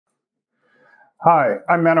Hi,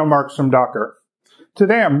 I'm Menno Marks from Docker.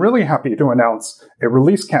 Today I'm really happy to announce a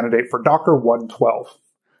release candidate for Docker 1.12.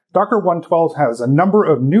 Docker 1.12 has a number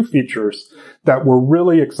of new features that we're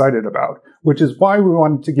really excited about, which is why we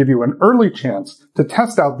wanted to give you an early chance to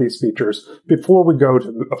test out these features before we go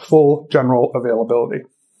to a full general availability.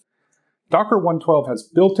 Docker 1.12 has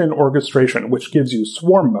built-in orchestration, which gives you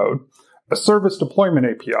swarm mode, a service deployment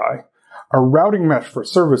API, a routing mesh for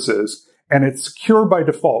services, and it's secure by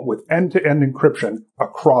default with end-to-end encryption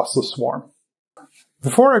across the swarm.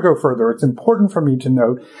 Before I go further, it's important for me to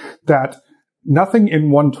note that nothing in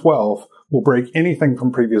 1.12 will break anything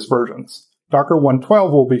from previous versions. Docker 1.12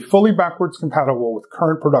 will be fully backwards compatible with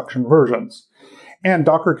current production versions, and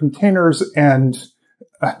Docker containers and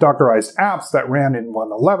Dockerized apps that ran in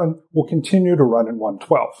 1.11 will continue to run in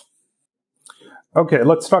 1.12. Okay,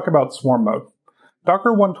 let's talk about swarm mode.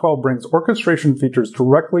 Docker 1.12 brings orchestration features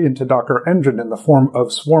directly into Docker Engine in the form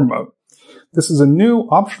of swarm mode. This is a new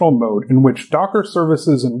optional mode in which Docker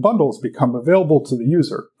services and bundles become available to the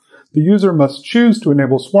user. The user must choose to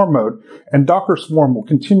enable swarm mode, and Docker Swarm will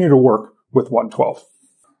continue to work with 1.12.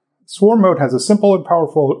 Swarm mode has a simple and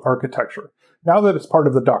powerful architecture. Now that it's part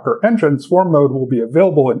of the Docker engine, swarm mode will be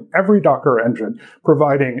available in every Docker engine,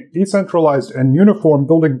 providing decentralized and uniform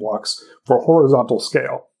building blocks for horizontal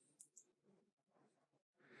scale.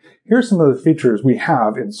 Here's some of the features we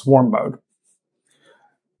have in swarm mode.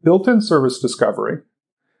 Built-in service discovery,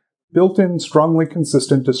 built-in strongly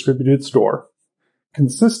consistent distributed store,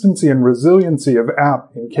 consistency and resiliency of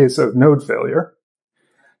app in case of node failure,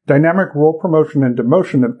 dynamic role promotion and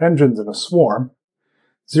demotion of engines in a swarm,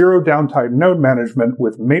 zero downtime node management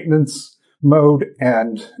with maintenance mode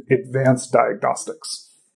and advanced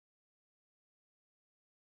diagnostics.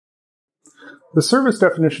 The Service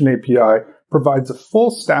Definition API provides a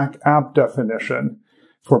full stack app definition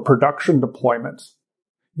for production deployment.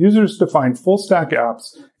 Users define full stack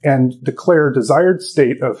apps and declare desired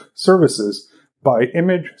state of services by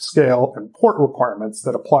image, scale, and port requirements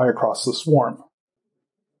that apply across the swarm.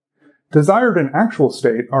 Desired and actual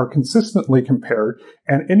state are consistently compared,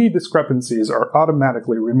 and any discrepancies are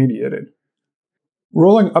automatically remediated.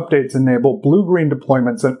 Rolling updates enable blue-green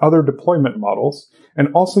deployments and other deployment models, and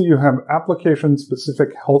also you have application-specific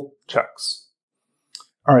health checks.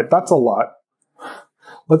 All right, that's a lot.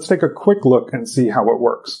 Let's take a quick look and see how it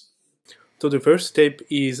works. So the first step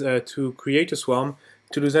is to create a swarm.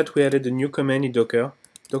 To do that, we added a new command in Docker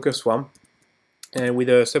swarm, and with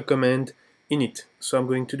a subcommand init. So I'm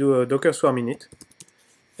going to do a Docker swarm init.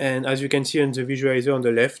 And as you can see on the visualizer on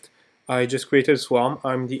the left, I just created a swarm.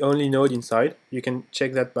 I'm the only node inside. You can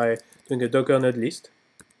check that by doing a Docker node list.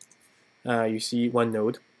 You see one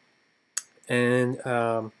node. And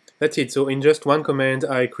that's it. So in just one command,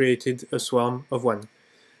 I created a swarm of one.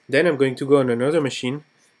 Then I'm going to go on another machine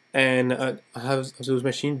and have those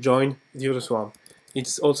machines join the other swarm.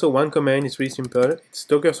 It's also one command. It's really simple. It's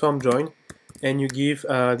Docker swarm join, and you give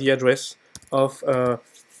the address of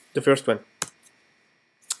the first one.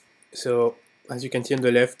 So as you can see on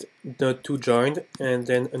the left, node 2 joined, and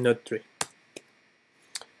then a node 3.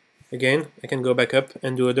 Again, I can go back up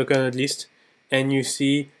and do a Docker node list, and you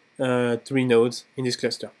see 3 nodes in this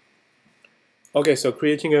cluster. Okay, so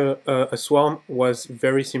creating a swarm was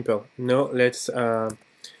very simple. Now let's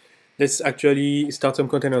actually start some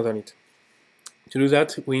containers on it. To do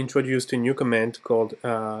that, we introduced a new command called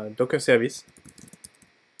Docker service.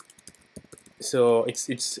 So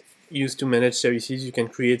it's used to manage services. You can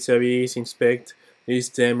create service, inspect,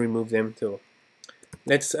 list them, remove them. So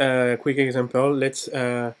let's quick example. Let's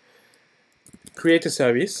create a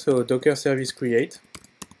service. So Docker service create.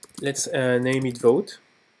 Let's name it vote.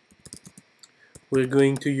 We're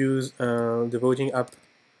going to use the voting app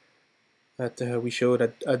that we showed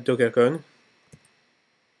at DockerCon.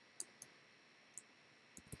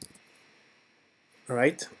 All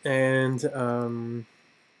right, and we're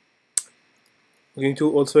going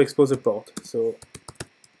to also expose the port. So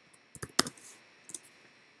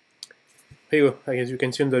here you go. As you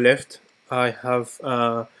can see on the left, I have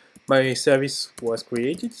my service was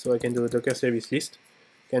created, so I can do a Docker service list.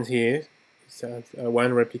 You can see here, it's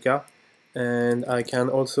one replica. And I can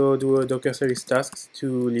also do a Docker service tasks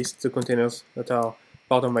to list the containers that are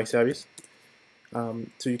part of my service.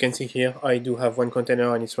 So you can see here, I do have one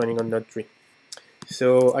container and it's running on node 3.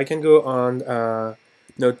 So I can go on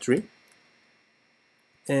node 3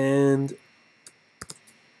 and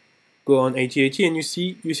go on AT&T, and you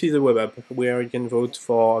see the web app where you can vote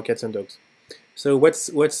for cats and dogs. So what's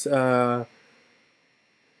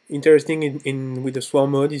interesting in with the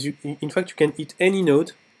swarm mode is in fact you can hit any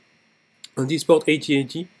node on this port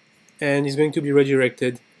AT&T, and it's going to be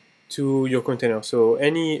redirected to your container. So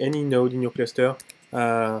any node in your cluster,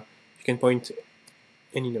 you can point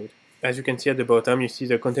any node. As you can see at the bottom, you see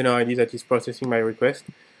the container ID that is processing my request.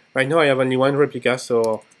 Right now I have only one replica,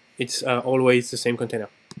 so it's always the same container.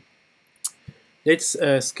 Let's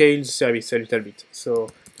scale the service a little bit. So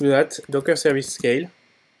to that, Docker service scale,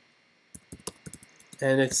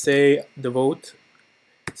 and let's say the vote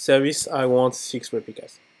service, I want 6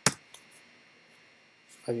 replicas.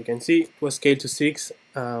 As you can see, it was scaled to 6.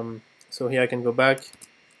 So here I can go back.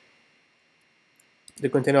 The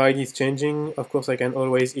container ID is changing. Of course, I can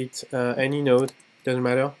always hit any node, doesn't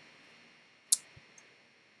matter.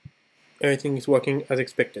 Everything is working as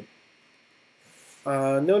expected.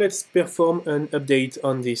 Now let's perform an update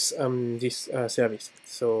on this service.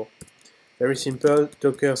 So very simple,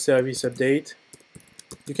 Docker service update.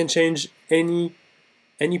 You can change any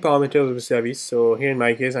parameter of the service. So here in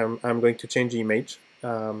my case, I'm going to change the image.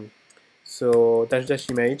 So dash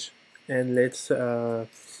image, and let's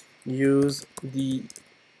use the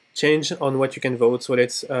change on what you can vote. So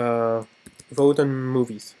let's vote on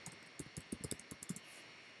movies.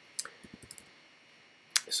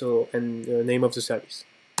 So, and the name of the service.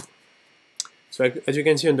 So as you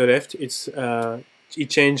can see on the left, it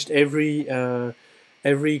changed every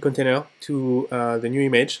container to the new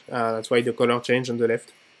image. That's why the color changed on the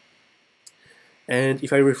left. And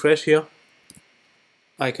if I refresh here,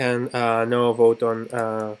 I can now vote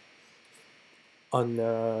on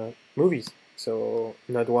movies. So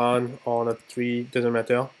not 1 or not 3, doesn't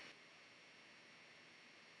matter.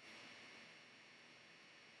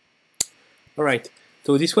 All right.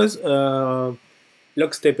 So this was log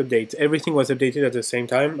step update. Everything was updated at the same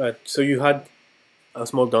time, so you had a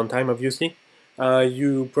small downtime, obviously.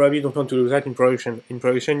 You probably don't want to do that in production. In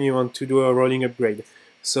production, you want to do a rolling upgrade.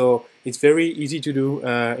 So it's very easy to do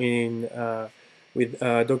with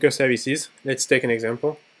Docker services. Let's take an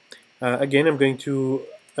example. Again, I'm going to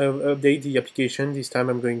update the application. This time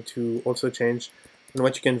I'm going to also change on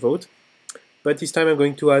what you can vote. But this time I'm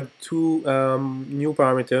going to add 2 new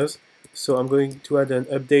parameters. So I'm going to add an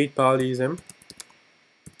update parallelism,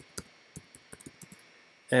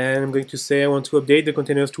 and I'm going to say I want to update the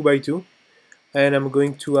containers 2 by 2, and I'm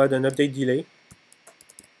going to add an update delay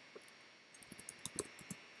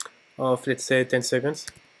of, let's say, 10 seconds.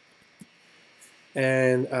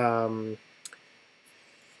 And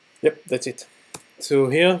yep, that's it. So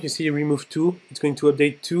here you see remove 2, it's going to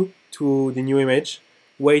update 2 to the new image,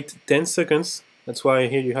 wait 10 seconds, that's why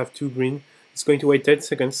here you have 2 green, it's going to wait 10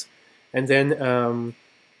 seconds, and then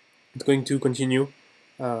it's going to continue,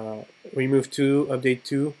 remove 2, update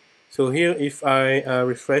 2. So here if I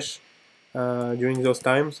refresh during those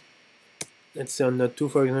times, let's say on the 2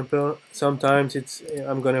 for example, sometimes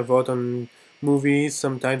I'm gonna vote on movies,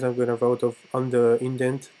 sometimes I'm gonna vote on the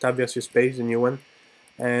indent, tab versus space, the new one,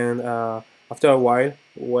 and after a while,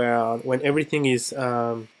 when everything is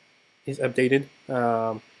updated,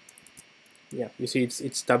 yeah, you see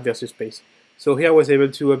it's tab versus space. So here I was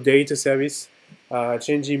able to update a service,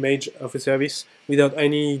 change the image of a service without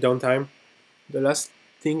any downtime. The last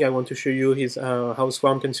thing I want to show you is how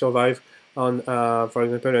Swarm can survive on, for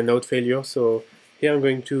example, a node failure. So here I'm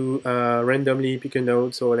going to randomly pick a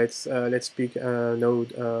node. So let's pick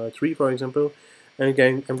node 3, for example, and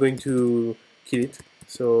again I'm going to kill it.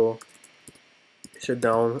 So shut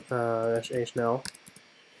down -h now.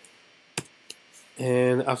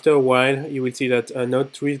 And after a while, you will see that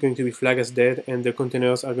node 3 is going to be flagged as dead, and the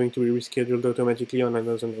containers are going to be rescheduled automatically on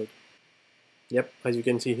another node. Yep, as you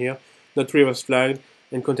can see here, node 3 was flagged,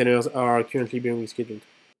 and containers are currently being rescheduled.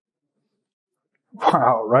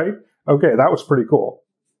 Wow, right? Okay, that was pretty cool.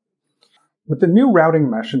 With the new routing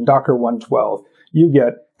mesh in Docker 1.12, you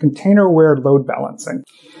get container-aware load balancing,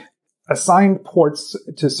 assigned ports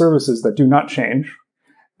to services that do not change,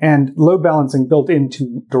 and load balancing built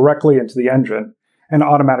directly into the engine, and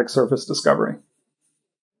automatic service discovery.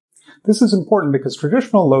 This is important because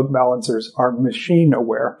traditional load balancers are machine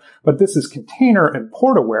aware, but this is container and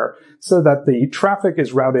port aware so that the traffic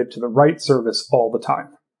is routed to the right service all the time.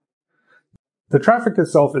 The traffic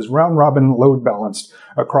itself is round-robin load balanced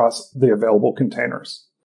across the available containers.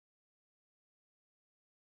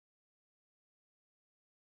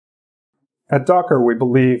 At Docker, we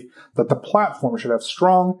believe that the platform should have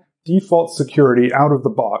strong default security out of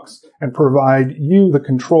the box and provide you the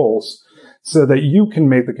controls so that you can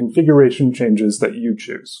make the configuration changes that you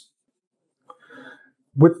choose.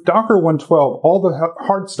 With Docker 1.12, all the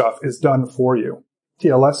hard stuff is done for you.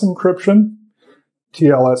 TLS encryption,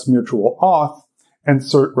 TLS mutual auth, and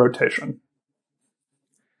cert rotation.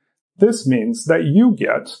 This means that you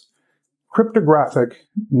get cryptographic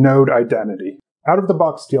node identity.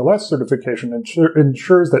 Out-of-the-box TLS certification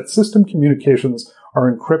ensures that system communications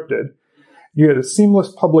are encrypted. You get a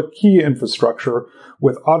seamless public key infrastructure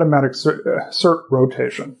with automatic cert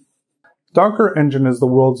rotation. Docker Engine is the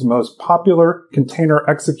world's most popular container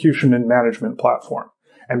execution and management platform.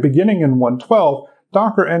 And beginning in 1.12,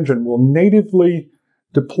 Docker Engine will natively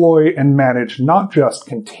deploy and manage not just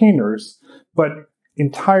containers, but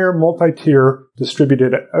entire multi-tier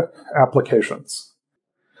distributed applications.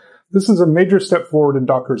 This is a major step forward in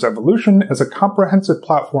Docker's evolution as a comprehensive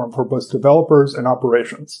platform for both developers and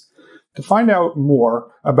operations. To find out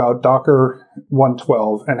more about Docker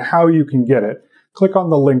 1.12 and how you can get it, click on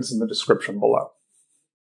the links in the description below.